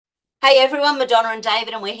Hey everyone, Madonna and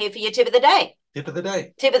David, and we're here for your tip of the day. Tip of the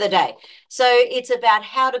day. Tip of the day. So it's about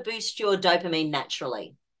how to boost your dopamine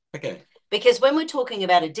naturally. Okay. Because when we're talking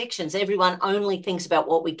about addictions, everyone only thinks about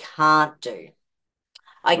what we can't do.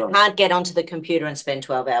 I Right. can't get onto the computer and spend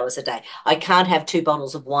 12 hours a day. I can't have two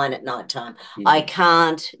bottles of wine at night time. I Mhm.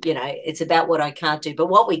 can't, it's about what I can't do. But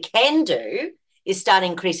what we can do is start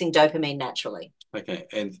increasing dopamine naturally. Okay.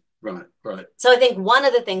 And right. So I think one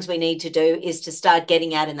of the things we need to do is to start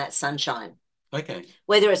getting out in that sunshine. Okay.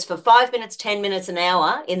 Whether it's for 5 minutes, 10 minutes, an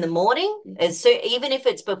hour in the morning, Mhm. so even if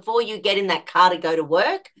it's before you get in that car to go to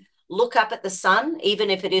work, look up at the sun, even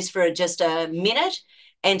if it is for just a minute,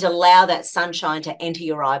 and allow that sunshine to enter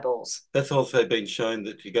your eyeballs. That's also been shown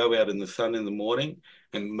that you go out in the sun in the morning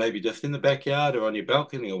and maybe just in the backyard or on your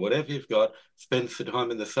balcony or whatever you've got, spend some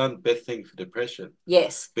time in the sun, best thing for depression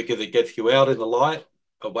Yes, because it gets you out in the light,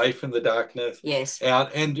 away from the darkness, yes,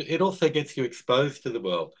 out, and it also gets you exposed to the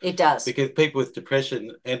world it does. because people with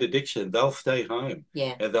depression and addiction, they'll stay home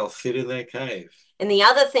Yeah. and they'll sit in their cave. And the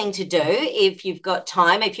other thing to do, if you've got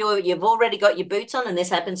time, if you've already got your boots on, and this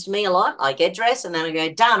happens to me a lot, I get dressed and then I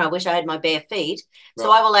go, darn, I wish I had my bare feet.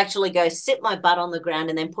 So I Right. will actually go sit my butt on the ground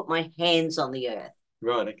and then put my hands on the earth.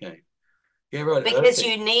 Right. Okay. Yeah, right. Because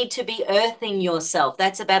Earthing. you need to be earthing yourself.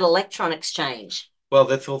 That's about electron exchange. Well,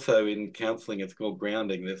 that's also in counselling, it's called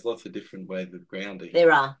grounding. There's lots of different ways of grounding.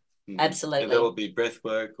 There are, And that'll absolutely. be breath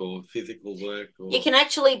work or physical work You or can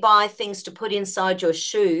actually buy things to put inside your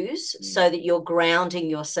shoes mm, so that you're grounding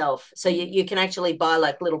yourself. So you, mm. you can actually buy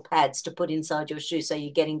like little pads to put inside your shoes so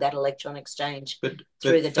you're getting that electron exchange But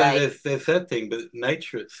through the so day. there's that thing, but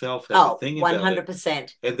nature itself has a Oh, thing about it.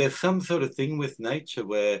 100%. And there's some sort of thing with nature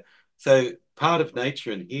where so part of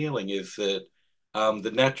nature and healing is that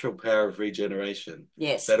the natural power of regeneration,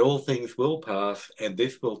 Yes, that all things will pass and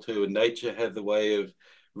this will too. And nature has a way of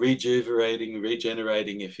rejuvenating,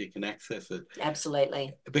 regenerating if you can access it.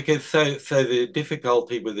 absolutely. Because so the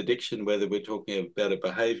difficulty with addiction, whether we're talking about a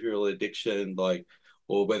behavioral addiction, like,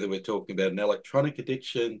 or whether we're talking about an electronic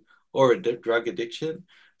addiction or a drug addiction.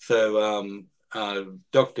 So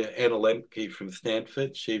Dr. Anna Lemke from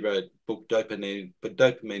Stanford, she wrote book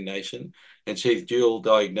Dopamine Nation, and she's dual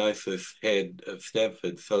diagnosis head of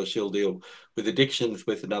Stanford. So she'll deal with addictions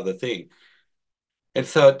with another thing. And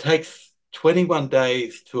so it takes 21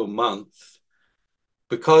 days to a month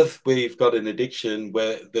because we've got an addiction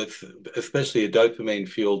where that's especially a dopamine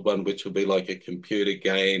fueled one, which will be like a computer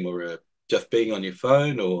game or just being on your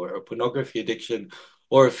phone or a pornography addiction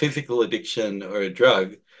or a physical addiction or a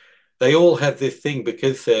drug, they all have this thing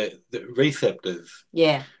because they're receptors.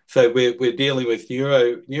 Yeah, So we're dealing with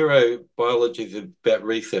neurobiology is about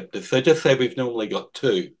receptors. So just say we've normally got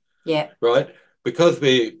two, yeah, right? Because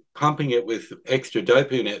we're pumping it with extra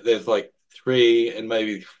dopamine, there's like three and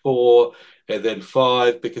maybe four and then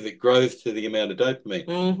five because it grows to the amount of dopamine.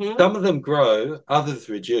 mm-hmm. Some of them grow, others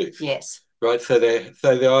reduce, Yes, right? So they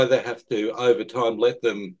either have to over time let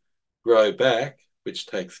them grow back, which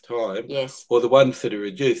takes time, yes, or the ones that are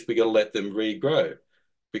reduced, we got to let them regrow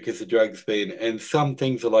because the drug's been, and some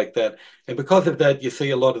things are like that. And because of that, you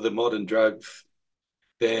see a lot of the modern drugs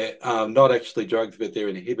they're not actually drugs, but they're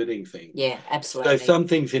inhibiting things. yeah, So absolutely. some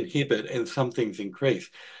things inhibit and some things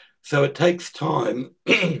increase. So it takes time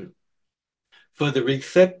for the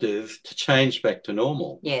receptors to change back to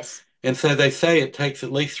normal. Yes, And so they say it takes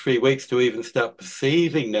at least 3 weeks to even start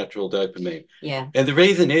perceiving natural dopamine. yeah, And the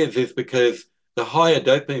reason is because the higher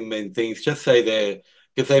dopamine things, just say they're,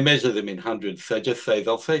 because they measure them in hundreds. So just say,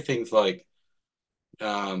 they'll say things like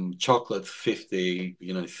chocolate's 50,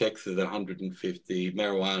 sex is 150,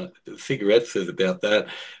 marijuana, cigarettes is about that,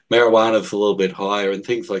 marijuana's a little bit higher, and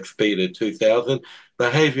things like speed are 2000.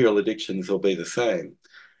 Behavioral addictions will be the same.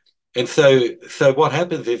 And so what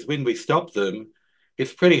happens is when we stop them,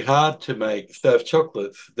 it's pretty hard to make. So if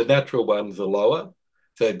chocolates, the natural ones are lower.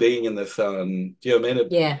 So being in the sun, do you know what I mean?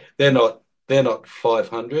 yeah, They're not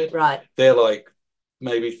 500. right. They're like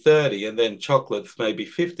maybe 30, and then chocolates maybe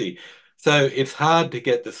 50. So it's hard to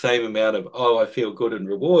get the same amount of, oh, I feel good and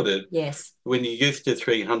rewarded Yes, when you're used to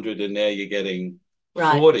 300 and now you're getting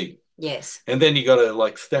right. 40. Yes, And then you got to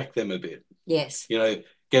like stack them a bit, yes. you know,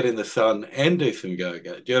 get in the sun and do some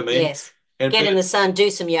yoga. Do you know what I mean? Yes. And Get in but the sun, do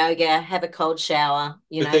some yoga, have a cold shower,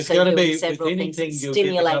 but there's so going to doing be with several things that anything you're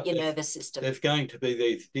giving stimulate up, your there's nervous system. there's going to be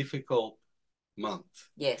these difficult months.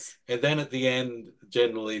 Yes. And then at the end,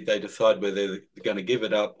 generally they decide whether they're going to give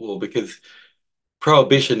it up or because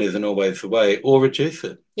prohibition isn't always the way, or reduce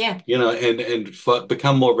it. Yeah. And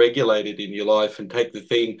become more regulated in your life and take the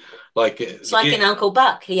thing like It's like in Uncle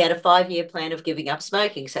Buck. He had a 5-year plan of giving up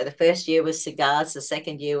smoking. So the first year was cigars, the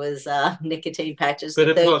second year was nicotine patches,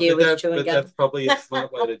 the third year was chewing gum. That's probably a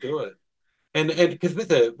smart way to do it. And because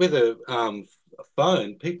with a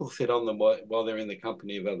phone, people sit on them while they're in the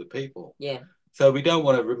company of other people. Yeah. So we don't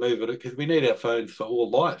want to remove it because we need our phones for all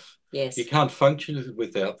life. Yes. You can't function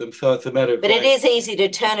without them. So it's a matter of But it is easy to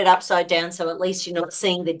turn it upside down so at least you're not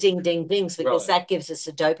seeing the ding ding dings because that gives us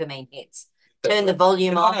the dopamine hits. Turn the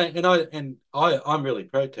volume off. I'm really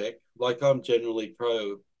pro tech. Like I'm generally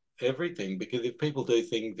pro everything because if people do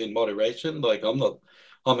things in moderation, like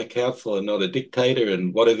I'm a counselor, not a dictator,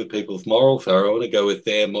 and whatever people's morals are, I want to go with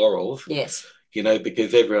their morals. Yes.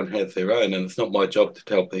 Because everyone has their own, and it's not my job to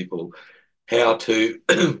tell people how to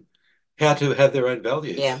how to have their own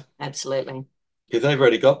values. Yeah, absolutely. Because they've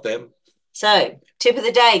already got them. So, tip of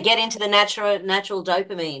the day: get into the natural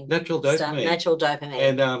dopamine. Natural dopamine. Natural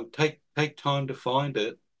dopamine. And take time to find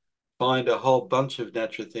it. Find a whole bunch of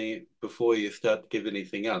natural things before you start to give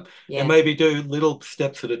anything up. Yeah. And maybe do little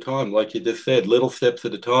steps at a time, like you just said, little steps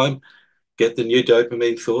at a time. Get the new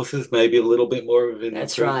dopamine sources, maybe a little bit more of an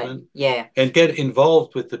That's improvement. Right. Yeah. And get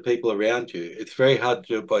involved with the people around you. It's very hard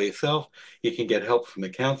to do it by yourself. You can get help from a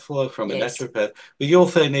counsellor, from a naturopath, but you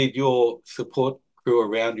also need your support crew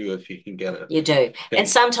around you if you can get it. You do. And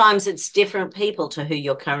sometimes it's different people to who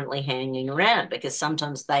you're currently hanging around because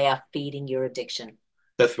sometimes they are feeding your addiction.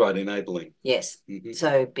 That's right, enabling. Yes. Mm-hmm.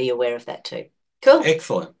 So be aware of that too. Cool.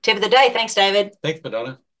 Excellent. Tip of the day. Thanks, David. Thanks,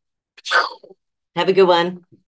 Madonna. Have a good one.